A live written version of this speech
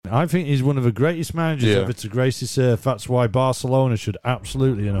I think he's one of the greatest managers ever to grace this earth. That's why Barcelona should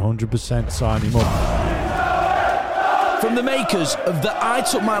absolutely and 100% sign him up. From the makers of the I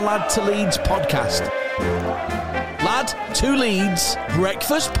Took My Lad to Leeds podcast. Lad to Leeds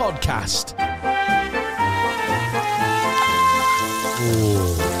Breakfast Podcast.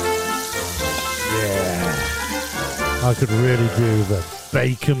 Ooh. Yeah. I could really do with a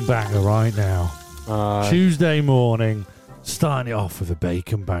bacon banger right now. Tuesday morning, starting it off with a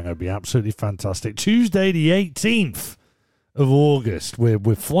bacon banger would be absolutely fantastic. Tuesday the 18th of August. We're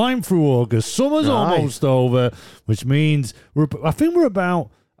flying through August. Summer's almost over, which means I think we're about...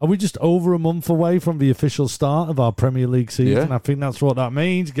 Are we just over a month away from the official start of our Premier League season? Yeah. I think that's what that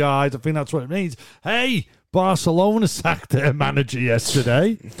means, guys. I think that's what it means. Hey, Barcelona sacked their manager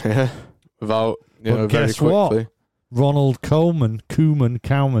yesterday. Yeah, without, very guess quickly. What? Ronald Koeman,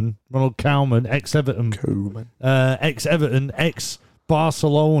 ex-Everton, ex-Everton,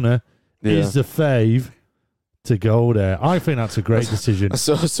 ex-Barcelona is the fave to go there. I think that's a great decision. I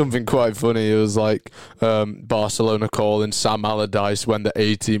saw something quite funny. It was like Barcelona calling Sam Allardyce when they're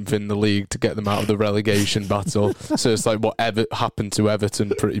 18th in the league to get them out of the relegation battle. So it's like whatever happened to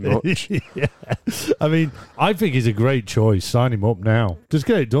Everton pretty much. Yeah. I mean, I think he's a great choice. Sign him up now. Just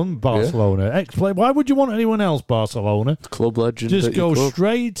get it done, Barcelona. Yeah. Ex-player. Why would you want anyone else, Barcelona? Club legend. Just go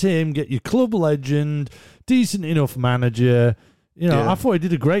straight to him, get your club legend, decent enough manager. I thought he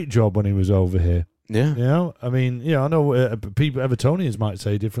did a great job when he was over here. Yeah. I mean, I know people, Evertonians might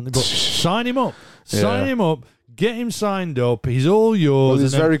say differently, but sign him up. Sign him up. Get him signed up. He's all yours. Well,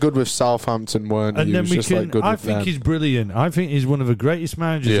 he's very good with Southampton, weren't he? And then I think he's brilliant. I think he's one of the greatest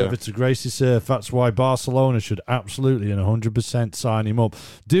managers ever to grace this earth. That's why Barcelona should absolutely and 100% sign him up.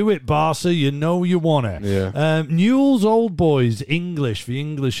 Do it, Barca. You know you want it. Yeah. Newell's Old Boys English, the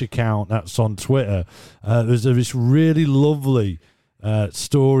English account that's on Twitter. There's this really lovely...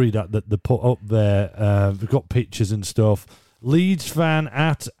 story that they put up there. We've got pictures and stuff. Leeds fan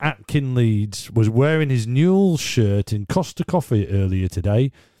at Atkin Leeds was wearing his Newell's shirt in Costa Coffee earlier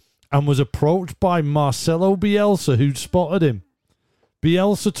today and was approached by Marcelo Bielsa, who'd spotted him.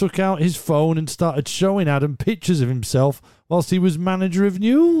 Bielsa took out his phone and started showing Adam pictures of himself whilst he was manager of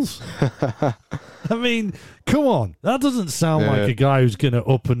Newell's. I mean, come on. That doesn't sound like a guy who's going to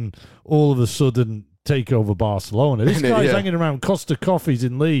up and all of a sudden take over Barcelona. This guy's hanging around Costa Coffees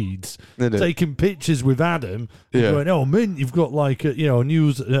in Leeds, taking pictures with Adam, and going, "Oh, man, you've got like a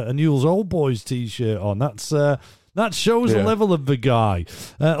Newell's Old Boys t-shirt on." That shows the level of the guy.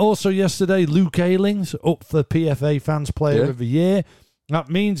 Also, yesterday, Luke Ayling's up for PFA Fans Player of the Year. That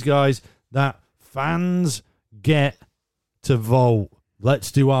means, guys, that fans get to vote.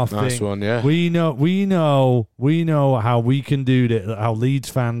 Let's do our nice thing. One, yeah. We know how we can do that. How Leeds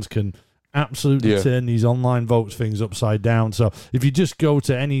fans can absolutely turn these online votes things upside down. So if you just go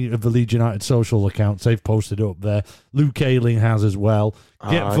to any of the Leeds United social accounts, they've posted up there. Luke Ayling has as well.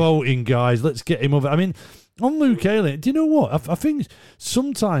 Get voting, guys. Let's get him over. I mean, on Luke Ayling, do you know what? I think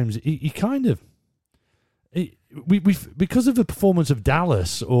sometimes he kind of... We because of the performance of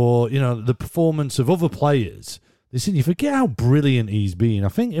Dallas or, the performance of other players, you forget how brilliant he's been. I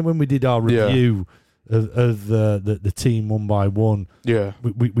think when we did our review... Of the team one by one. Yeah.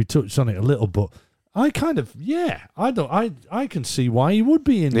 We touched on it a little, but I kind of I can see why he would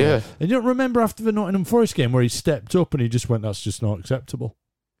be in there. And you don't remember after the Nottingham Forest game where he stepped up and he just went, "That's just not acceptable."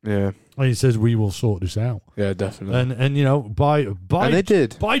 Yeah. And he says, "We will sort this out." Yeah, definitely. And and they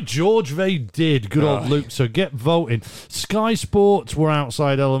did. By George, they did. Good old Luke. So get voting. Sky Sports were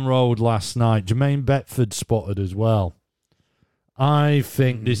outside Ellen Road last night. Jermaine Beckford spotted as well. I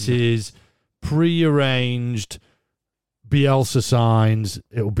think this is pre-arranged. Bielsa signs.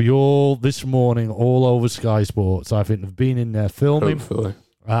 It'll be all this morning, all over Sky Sports. I think they've been in there filming. Hopefully.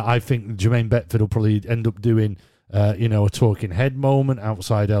 I think Jermaine Beckford will probably end up doing, a talking head moment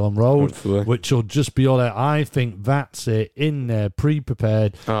outside Ellen Road, which will just be all there. I think that's it in there,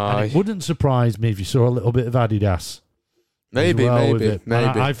 pre-prepared. And it wouldn't surprise me if you saw a little bit of Adidas. Maybe.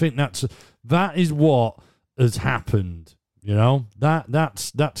 I think that is what has happened.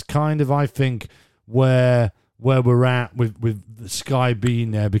 That's kind of, I think, where we're at with Sky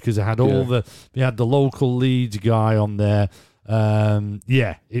being there, because they had they had the local Leeds guy on there.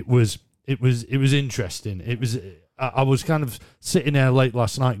 It was interesting. I was kind of sitting there late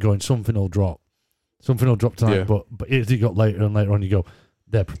last night going, something will drop tonight. But as it got later and later on, you go,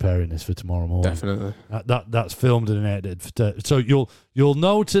 they're preparing this for tomorrow morning. Definitely. That's filmed and edited. So you'll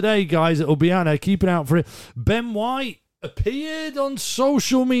know today, guys. It'll be out there. Keep an eye out for it. Ben White appeared on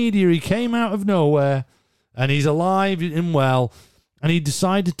social media. He came out of nowhere, and he's alive and well, and he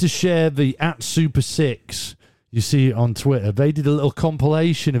decided to share the @Super6 you see it on Twitter. They did a little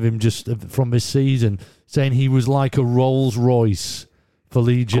compilation of him just from this season, saying he was like a Rolls Royce for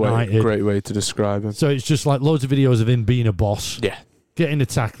Leeds United. Great way to describe him. So it's just like loads of videos of him being a boss. Yeah. Getting the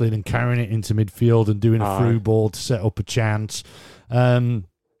tackling and carrying it into midfield and doing a through ball to set up a chance.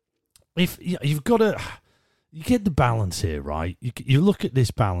 If you've got to, you get the balance here, right? You look at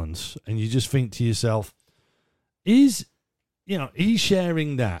this balance and you just think to yourself, he's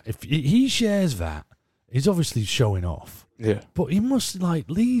sharing that. If he shares that, he's obviously showing off. Yeah. But he must,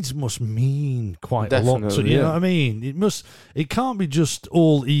 Leeds must mean quite a lot to you. Know what I mean? It can't be just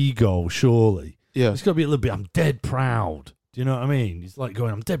all ego, surely. Yeah. It's got to be a little bit, I'm dead proud. Do you know what I mean? He's like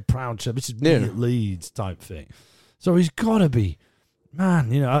going, I'm dead proud, so this is me at Leeds type thing. So he's got to be, man,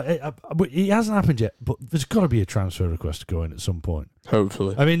 it hasn't happened yet, but there's got to be a transfer request going at some point.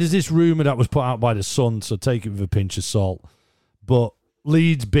 Hopefully. I mean, there's this rumour that was put out by the Sun, so take it with a pinch of salt. But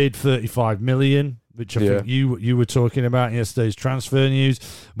Leeds bid 35 million, which I think you were talking about in yesterday's transfer news,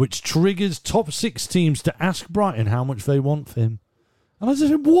 which triggers top 6 teams to ask Brighton how much they want for him. And I just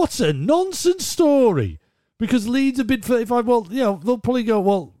said, what a nonsense story. Because Leeds have bid 35, well, they'll probably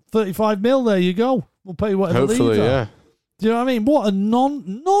go, 35 mil, there you go. We'll pay whatever Hopefully, Leeds are. Do you know what I mean? What a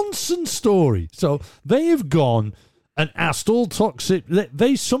nonsense story. So they have gone and asked all top 6.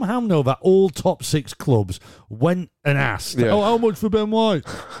 They somehow know that all top 6 clubs went and asked, how much for Ben White?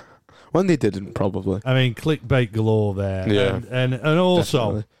 When they didn't, probably. I mean, clickbait galore there. Yeah. And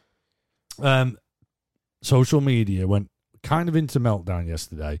also, social media went kind of into meltdown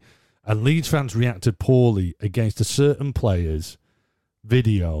yesterday, and Leeds fans reacted poorly against a certain player's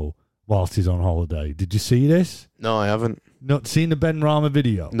video whilst he's on holiday. Did you see this? No, I haven't. Not seen the Ben Rama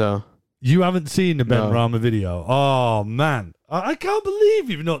video? No. You haven't seen the Ben Rama video? Oh, man. I can't believe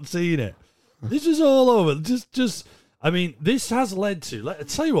you've not seen it. This is all over. I mean, this has led to... I'll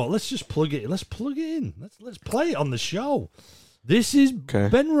tell you what, let's just plug it in. Let's plug it in. Let's play it on the show. This is... Okay.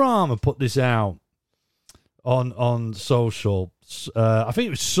 Ben Rama put this out on social. I think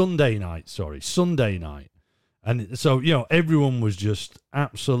it was Sunday night. And so, everyone was just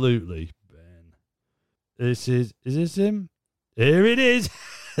absolutely... Ben. Is this him? Here it is.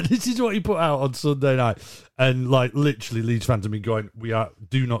 This is what he put out on Sunday night. And, literally, Leeds fans have been going,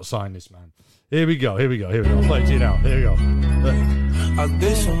 do not sign this man. Here we go. I'll play it to you now. Here we go. I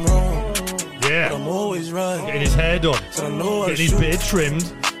did some wrong. Yeah. But I'm always right. Getting his hair done. Getting his beard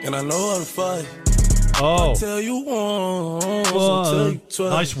trimmed. And I know how to fight. Oh. I tell you once, Well, I'll tell you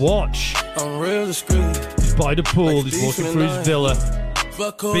twice. nice watch. I'm real discreet. He's by the pool. Like He's walking through his villa.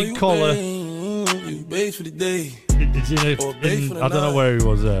 Big collar. You bathe for the day. It's I don't know where he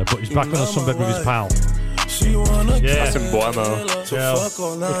was there, but he's back on a sunbed with his pal. That's in Buemo. Yeah,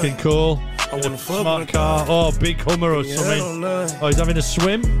 looking cool. Smart car. Oh, big Hummer or something. Oh, he's having a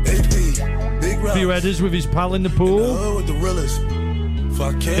swim. A few headers with his pal in the pool.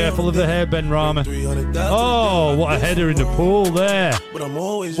 Careful of the hair, Ben Rama. Oh, what a header in the pool there.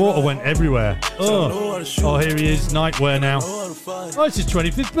 Water went everywhere. Oh, here he is, nightwear now. Oh, it's his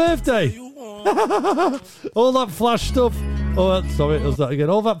 25th birthday. All that flash stuff. Oh, sorry, it was that again.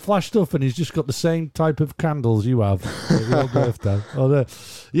 All that flash stuff, and he's just got the same type of candles you have for your birthday. Oh, there.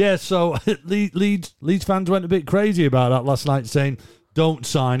 Yeah, so Leeds fans went a bit crazy about that last night, saying, don't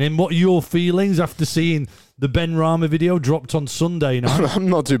sign him. What are your feelings after seeing the Ben Rama video dropped on Sunday night? I'm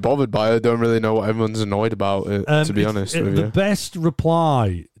not too bothered by it. I don't really know what everyone's annoyed about it, to be honest with you. The best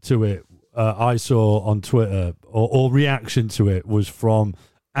reply to it I saw on Twitter, or reaction to it, was from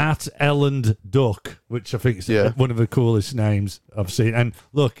 @Elland Duck, which I think is one of the coolest names I've seen. And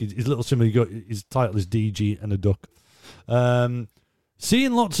look, his little symbol, his title is DG and a duck.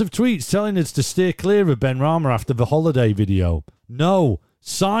 Seeing lots of tweets telling us to steer clear of Ben Rama after the holiday video. No,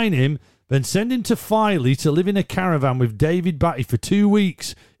 sign him, then send him to Filey to live in a caravan with David Batty for 2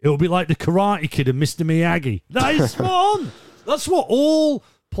 weeks. It will be like the Karate Kid and Mr. Miyagi. That is spot on. That's what all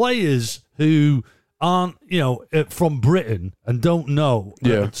players who aren't, from Britain and don't know,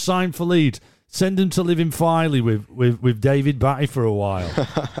 sign for Leeds, send them to live in Filey with David Batty for a while.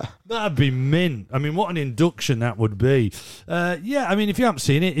 That'd be mint. I mean, what an induction that would be. I mean, if you haven't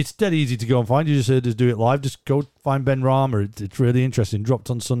seen it, it's dead easy to go and find. You just heard us do it live. Just go find Ben Rama. It's really interesting. Dropped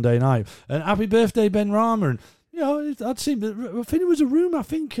on Sunday night. And happy birthday, Ben Rama. And, I'd seen, I think it was a room. I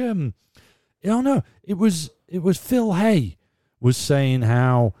think, it was Phil Hay was saying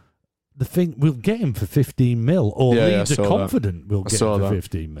how the thing, we'll get him for 15 mil, or Leeds are confident we'll get him for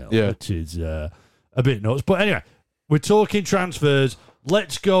 15 mil, which is a bit nuts. But anyway, we're talking transfers.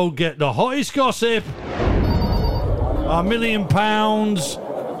 Let's go get the hottest gossip. £1 million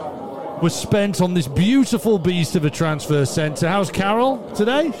was spent on this beautiful beast of a transfer centre. How's Carol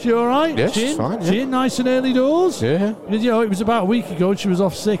today? She all right? Yeah, she's fine. She in nice and early doors? Yeah. You know, it was about a week ago and she was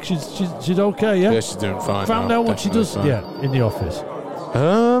off sick. She's okay, yeah? Yeah, she's doing fine. Found now, out what she does definitely in the office.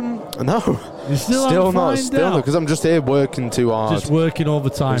 No. You still not, because I'm just here working too hard. Just working all the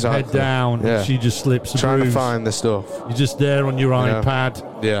time, head down, and she just slips the trying bruise. to find the stuff. You're just there on your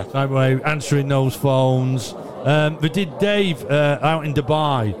iPad. Yeah. That way, answering those phones. But did Dave out in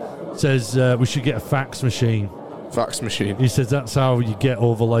Dubai says we should get a fax machine. Fax machine. He says that's how you get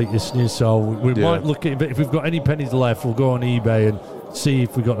all the latest news. So we might look at it. If we've got any pennies left, we'll go on eBay and see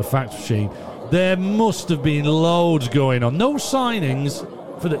if we've got a fax machine. There must have been loads going on. No signings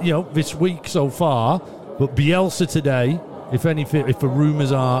for this week so far, but Bielsa today. If the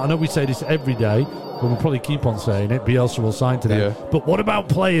rumours are, I know we say this every day, but we'll probably keep on saying it. Bielsa will sign today. Yeah. But what about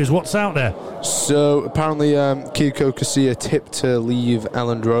players? What's out there? So apparently, Kiko Casilla tipped to leave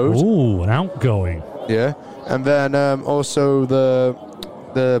Elland Road. Ooh, an outgoing. Yeah, and then also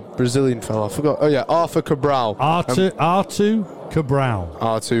the Brazilian fella. I forgot. Oh yeah, Arthur Cabral. Arthur Cabral.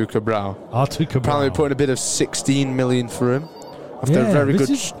 Arthur Cabral. Apparently putting a bid of 16 million for him after a very good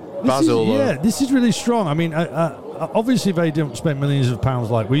Basel. This is really strong. I mean, obviously they don't spend millions of pounds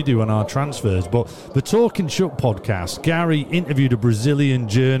like we do on our transfers, but the Talking Shop podcast, Gary interviewed a Brazilian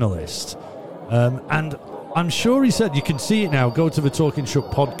journalist, and I'm sure he said, you can see it now, go to the Talking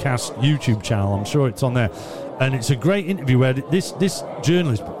Shop podcast YouTube channel, I'm sure it's on there, and it's a great interview where this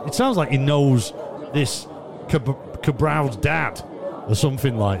journalist, it sounds like he knows this Cabral's dad or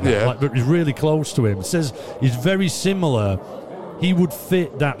something like that, but he's really close to him. It says he's very similar. He would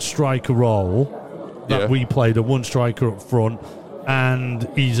fit that striker role that we played, a one striker up front, and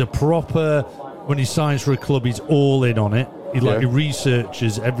he's a proper, when he signs for a club, he's all in on it. He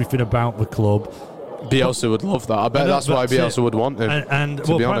researches everything about the club. Bielsa would love that. I bet that's why Bielsa would want him. And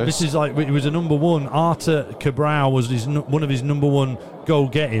to be honest, this is like, he was a number one. Arthur Cabral was one of his number one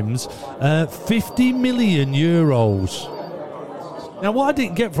go-get-hims. 50 million euros. Now, what I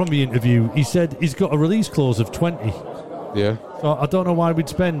didn't get from the interview, he said he's got a release clause of 20. Yeah. So I don't know why we'd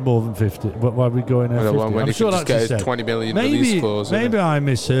spend more than 50. Why we'd go in at 50. When I'm sure just that's get a 20 million release clause. Maybe I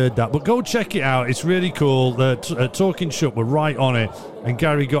misheard that, but go check it out. It's really cool. Talking Shop were right on it, and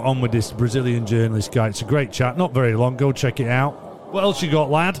Gary got on with this Brazilian journalist guy. It's a great chat. Not very long. Go check it out. What else you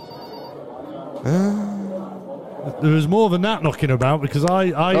got, lad? There was more than that knocking about because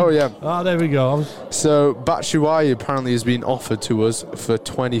there we go. So Batshuayi apparently has been offered to us for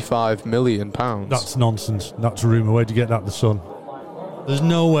 £25 million. That's nonsense. That's a rumour. Where'd you get that, the Sun? There's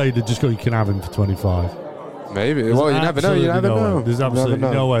no way they just go, you can have him for 25. Maybe. You never know. You never know. There's absolutely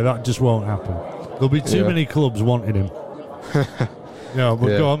no way. That just won't happen. There'll be too many clubs wanting him.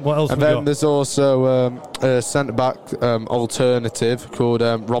 Go on. What else and then there's also a centre-back alternative called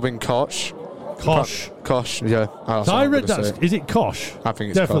Robin Koch. Koch, yeah. I read that. Is it Koch? I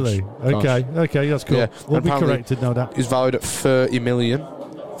think it's definitely. Koch. Okay, that's cool. Yeah. We'll be corrected, no doubt. He's valued at 30 million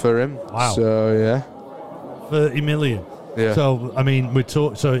for him. Wow. So, yeah. 30 million. Yeah. So, I mean,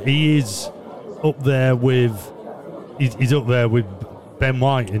 so he is up there with... He's up there with Ben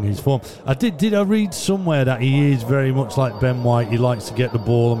White in his form. Did I read somewhere that he is very much like Ben White? He likes to get the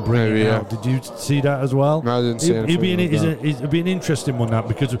ball and bring it out. Did you see that as well? No, I didn't see anything. It'd be an interesting one, that,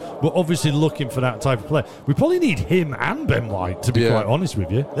 because we're obviously looking for that type of player. We probably need him and Ben White, to be quite honest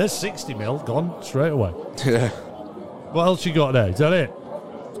with you. There's 60 mil gone straight away. Yeah. What else you got there? Is that it?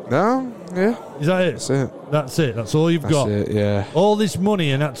 No, yeah. Is that it? That's it. That's it. That's all you've got. That's it, yeah. All this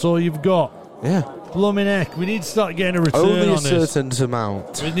money and that's all you've got. Yeah. Blooming heck. We need to start getting a return Only on a this. certain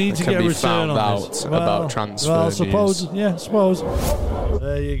amount. We need to get a return on this. About transfer Well, I news. suppose.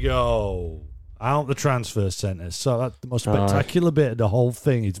 There you go. Out the transfer centre. So that's the most spectacular bit of the whole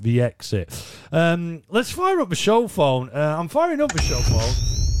thing. It's the exit. Let's fire up the show phone. I'm firing up the show phone.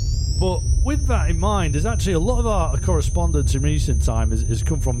 But with that in mind, there's actually a lot of our correspondence in recent time has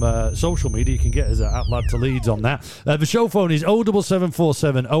come from social media. You can get us at Lad to Leeds on that. The show phone is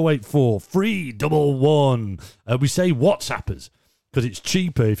 07747 084 311. We say WhatsAppers because it's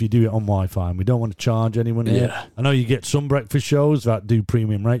cheaper if you do it on Wi-Fi, and we don't want to charge anyone here. I know you get some breakfast shows that do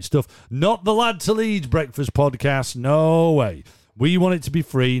premium rate stuff. Not the Lad to Leeds breakfast podcast. No way. We want it to be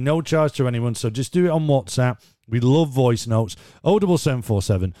free, no charge to anyone, so just do it on WhatsApp. We love voice notes.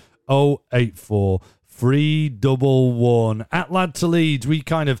 07747 084 311. At Lad to Leeds, we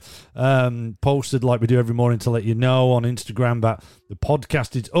kind of posted like we do every morning to let you know on Instagram that the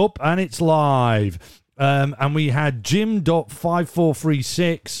podcast is up and it's live. And we had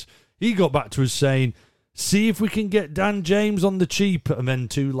Jim.5436. He got back to us saying, see if we can get Dan James on the cheap, and then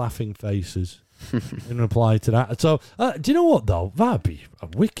 2 laughing faces. in reply to that. So, do you know what though? That'd be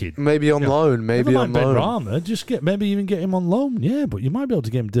wicked. Maybe on loan. Maybe Never on mind Ben loan. Rama, just maybe even get him on loan. Yeah, but you might be able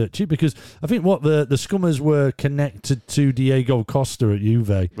to get him dirt cheap because I think what the Scummers were connected to Diego Costa at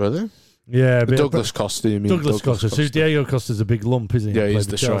Juve. Really? Yeah, Douglas Costa, you mean? Douglas Costa. So Diego Costa's a big lump, isn't he? Yeah, he's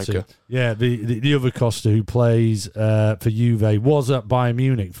Played the for Chelsea. striker. Yeah, the other Costa who plays for Juve was at Bayern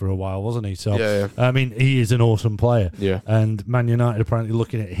Munich for a while, wasn't he? So, Yeah. I mean, he is an awesome player. Yeah. And Man United apparently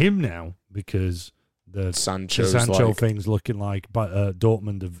looking at him now because the Sancho thing's looking like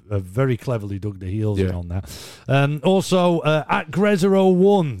Dortmund have very cleverly dug the heels in Yeah. on that. Also, at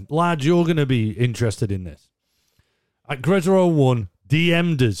Grezzer01, lad, you're going to be interested in this. At Grezzer01,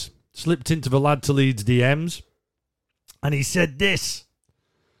 DM'd us. Slipped into the Lad to Leeds DMs, and he said this: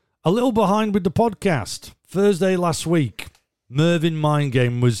 a little behind with the podcast. Thursday last week, Mervyn Mind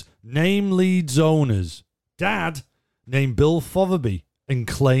Game was name Leeds owners. Dad named Bill Fotherby and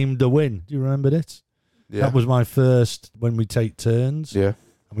claimed the win. Do you remember this? Yeah. That was my first when we take turns. Yeah.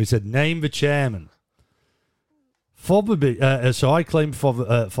 And we said, name the chairman. Fotherby. So I claimed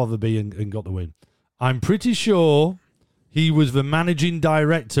Fotherby and got the win. I'm pretty sure he was the managing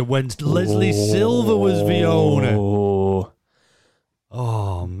director when Leslie Silver was the owner.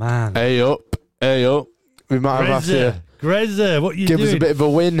 Oh, man. Hey up. We might have to Grezzer, what you give doing? us a bit of a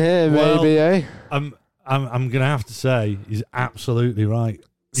win here, Well, maybe, eh? I'm going to have to say he's absolutely right.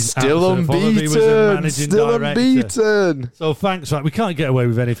 He's Still Fotherby was the unbeaten. managing Still director. unbeaten. So thanks, right? We can't get away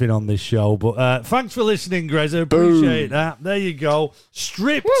with anything on this show, but thanks for listening, Grezzer. Appreciate that. There you go.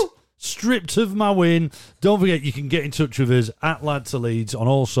 Stripped of my win. Don't forget, you can get in touch with us at Lad to Leeds on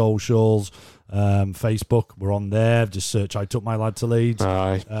all socials. Facebook, we're on there. Just search I Took My Lad to Leeds.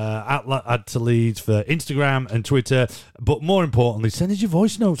 Aye. At Lad to Leeds for Instagram and Twitter. But more importantly, send us your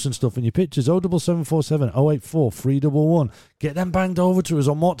voice notes and stuff and your pictures. 07747 084 311. Get them banged over to us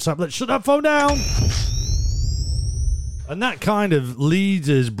on WhatsApp. Let's shut that phone down. And that kind of leads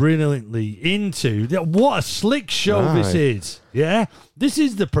us brilliantly into what a slick show this is. Yeah? This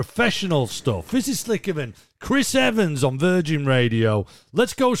is the professional stuff. This is slicker than Chris Evans on Virgin Radio.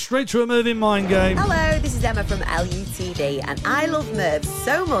 Let's go straight to a Mervyn Mind Game. Hello, this is Emma from LUTV, and I love Merv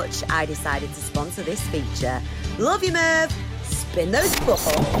so much I decided to sponsor this feature. Love you, Merv. Spin those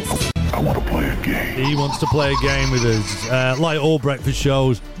buttons. I want to play a game. He wants to play a game with us. Like all breakfast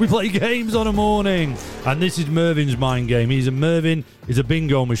shows, we play games on a morning. And this is Mervyn's Mind Game. Mervyn is a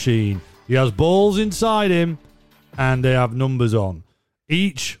bingo machine. He has balls inside him, and they have numbers on.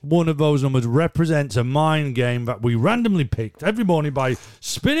 Each one of those numbers represents a mind game that we randomly picked every morning by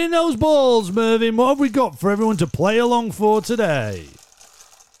spinning those balls. Mervyn, what have we got for everyone to play along for today?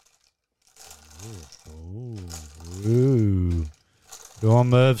 Ooh. Go on,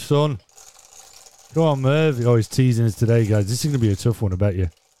 Merv, son. Go on, Merv. Oh, he's teasing us today, guys. This is going to be a tough one, I bet you.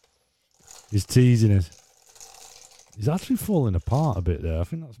 He's teasing us. He's actually falling apart a bit there. I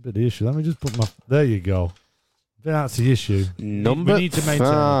think that's a bit of the issue. Let me just put my... There you go. That's the issue. Number we need to maintain.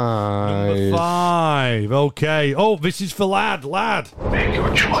 5. Number 5. Okay. Oh, this is for Lad. Make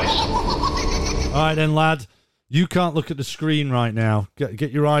your choice. All right, then, Lad. You can't look at the screen right now.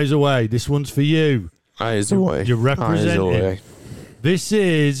 Get your eyes away. This one's for you. Eyes away. You're representing. Eyes away. This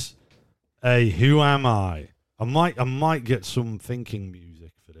is a Who Am I? I might get some thinking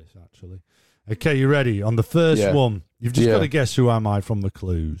music for this, actually. Okay, you ready? On the first one, you've just got to guess who am I from the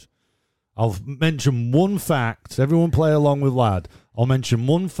clues. I'll mention one fact. Everyone play along with Lad. I'll mention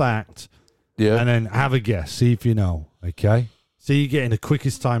one fact and then have a guess. See if you know, okay? See you get in the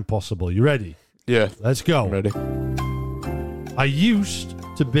quickest time possible. You ready? Yeah. Let's go. I'm ready. I used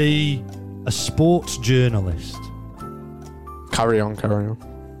to be a sports journalist. Carry on.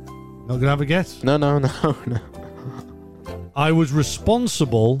 Not going to have a guess? No. I was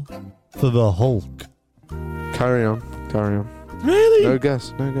responsible for the Hulk. Carry on. Really? No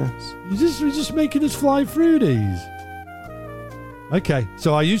guess. You're just making us fly through these. Okay,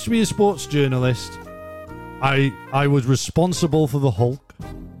 so I used to be a sports journalist. I was responsible for the Hulk.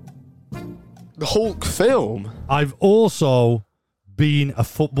 The Hulk film? I've also been a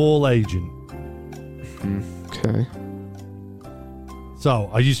football agent. Okay. So,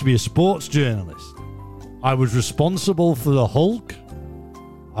 I used to be a sports journalist. I was responsible for the Hulk.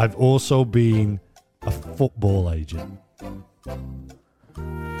 I've also been a football agent.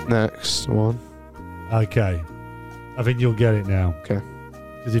 Next one. Okay. I think you'll get it now. Okay.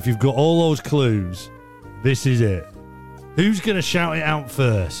 Because if you've got all those clues, this is it. Who's going to shout it out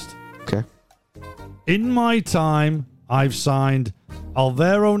first? Okay. In my time, I've signed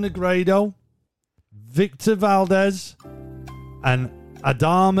Alvaro Negredo, Victor Valdez, and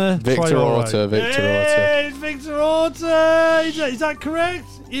Adama Victor Traore. Orta. Victor Hey, it's Victor Orta. Is that correct?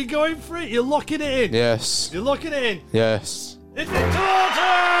 You're going for it? You're locking it in? Yes. You're locking it in? Yes. It's Victor Orta!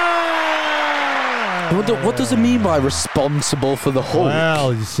 What does it mean by responsible for the Hulk?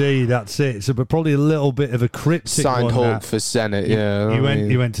 Well, you see, that's it. So, but probably a little bit of a cryptic Signed one. Hulk That. for Senate, yeah.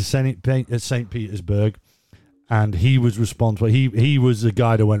 He went to St. Petersburg, and he was responsible. He was the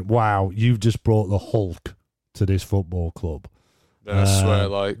guy that went, wow, you've just brought the Hulk to this football club. I swear,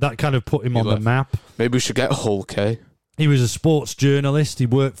 like... That kind of put him on the map. Maybe we should get Hulk, eh? He was a sports journalist. He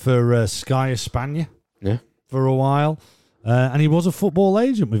worked for Sky España for a while. And he was a football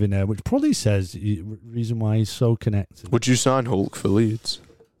agent within there, which probably says the reason why he's so connected. Would you sign Hulk for Leeds?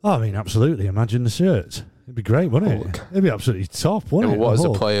 Oh, I mean, absolutely. Imagine the shirt. It'd be great, wouldn't it? It'd be absolutely top, wouldn't it? What is a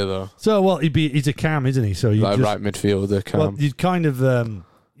Hulk? player, though? So, well, he's a cam, isn't he? So you Like just, right midfielder, Cam. well, you'd kind of...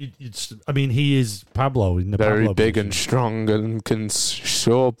 I mean, he is Pablo in the Very Pablo big position. and strong and can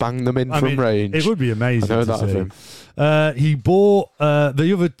sure bang them in I from mean, range. It would be amazing I know to that see. of him. He bought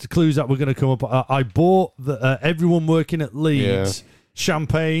the other clues that were going to come up. I bought everyone working at Leeds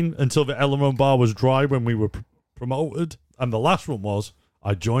champagne until the Ellerone bar was dry when we were promoted. And the last one was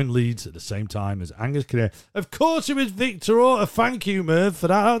I joined Leeds at the same time as Angus Kinnear. Of course, it was Victor Orta. Thank you, Merv, for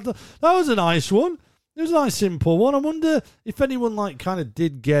that. That was a nice one. It was a nice, simple one. I wonder if anyone kind of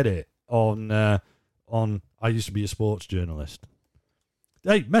did get it on. I used to be a sports journalist.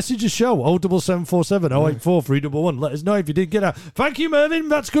 Hey, message the show 07747 084 311. Let us know if you did get out. Thank you, Mervyn.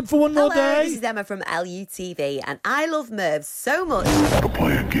 That's good for one more Hello, day. this is Emma from LUTV, and I love Merv so much. Gotta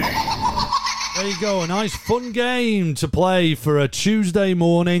play a game. There you go. A nice, fun game to play for a Tuesday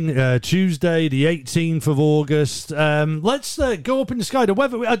morning, Tuesday, the 18th of August. Let's go up in the sky. The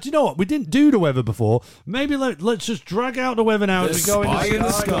weather. Do you know what? We didn't do the weather before. Maybe let's just drag out the weather now as we go Spy in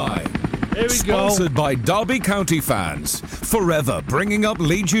the Sky. Here we go. Sponsored by Derby County fans. Forever bringing up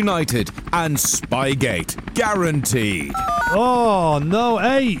Leeds United and Spygate. Guaranteed. Oh, no.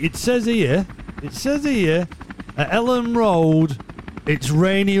 Hey, it says here, at Ellen Road, it's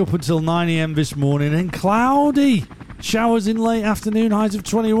rainy up until 9 a.m. this morning and cloudy. Showers in late afternoon, highs of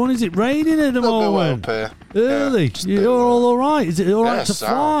 21. Is it raining at the moment? Early. You're all right. Is it all right to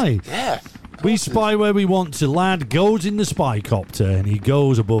fly? Yeah. We spy where we want to. Lad goes in the spycopter and he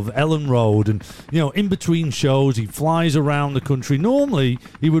goes above Ellen Road, and in between shows he flies around the country. Normally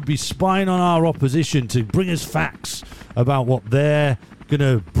he would be spying on our opposition to bring us facts about what they're going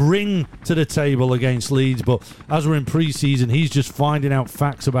to bring to the table against Leeds, but as we're in pre-season he's just finding out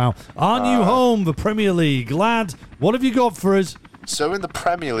facts about our new home, the Premier League. Lad, what have you got for us? So in the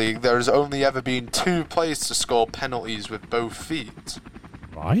Premier League, there has only ever been 2 players to score penalties with both feet.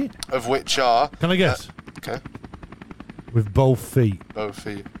 Right. Of which are... Can I guess? Okay. With both feet. Both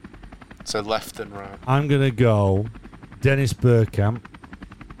feet. So left and right. I'm going to go Dennis Bergkamp.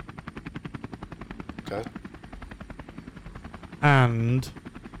 Okay. And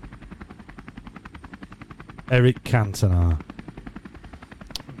Eric Cantona.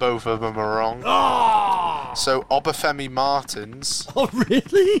 Both of them are wrong. Oh! So Obafemi Martins Oh,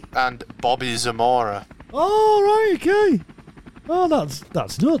 really? and Bobby Zamora. Oh, right, okay. Oh,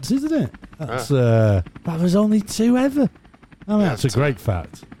 that's nuts, isn't it? That's that was only 2 ever. I mean, that's a great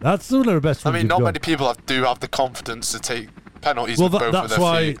fact. That's one of the best I ones mean, you've not got. many people do have the confidence to take penalties Well, with both of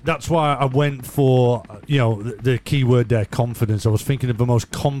their feet. that's why I went for the key word there, confidence. I was thinking of the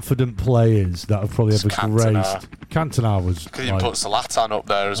most confident players that have probably ever graced. Cantona was. Could you put Zlatan up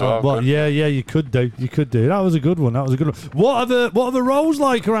there as well? Well, yeah, you could do. That was a good one. What are the roads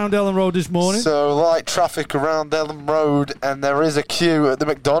like around Ellen Road this morning? So light traffic around Ellen Road, and there is a queue at the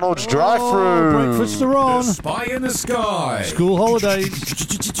McDonald's drive-through. Breakfasts are on. Spy in the Sky. School holidays.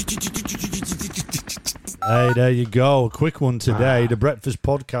 Hey, there you go. A quick one today. The Breakfast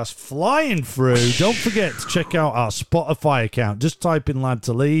Podcast flying through. Don't forget to check out our Spotify account. Just type in Lad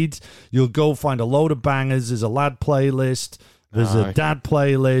to Leeds. You'll go find a load of bangers. There's a Lad playlist. There's a Dad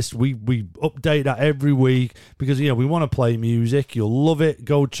playlist. We update that every week because, we want to play music. You'll love it.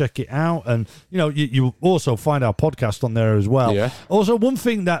 Go check it out. And, you also find our podcast on there as well. Yeah. Also, one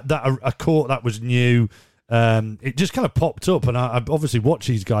thing that I caught that was new, it just kind of popped up, and I obviously watch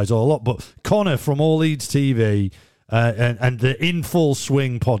these guys all a lot, but Connor from All Leeds TV and the In Full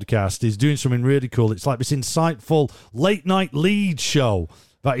Swing podcast is doing something really cool. It's like this insightful late-night Leeds show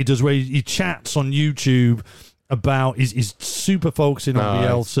that he does where he chats on YouTube about, he's super focusing on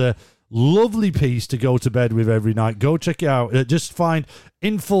Bielsa. Lovely piece to go to bed with every night. Go check it out. Just find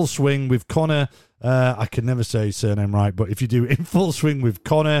In Full Swing with Connor. I can never say his surname right, but if you do In Full Swing with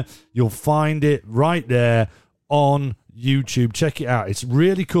Connor, you'll find it right there on YouTube. Check it out. It's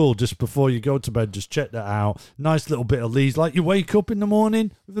really cool. Just before you go to bed, just check that out. Nice little bit of Leeds. Like you wake up in the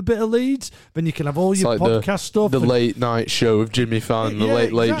morning with a bit of Leeds, then you can have all your like podcast stuff. The late night show of Jimmy Fallon, the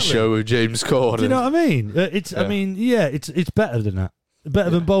late exactly. show of James Corden. Do you know what I mean? It's better than that.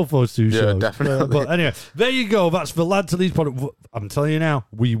 Better than both those two shows. Definitely. But anyway, there you go. That's the Lad to Leeds product. I'm telling you now,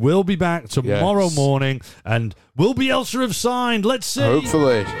 we will be back tomorrow morning, and will Bielsa have signed? Let's see.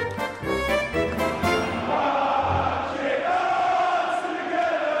 Hopefully.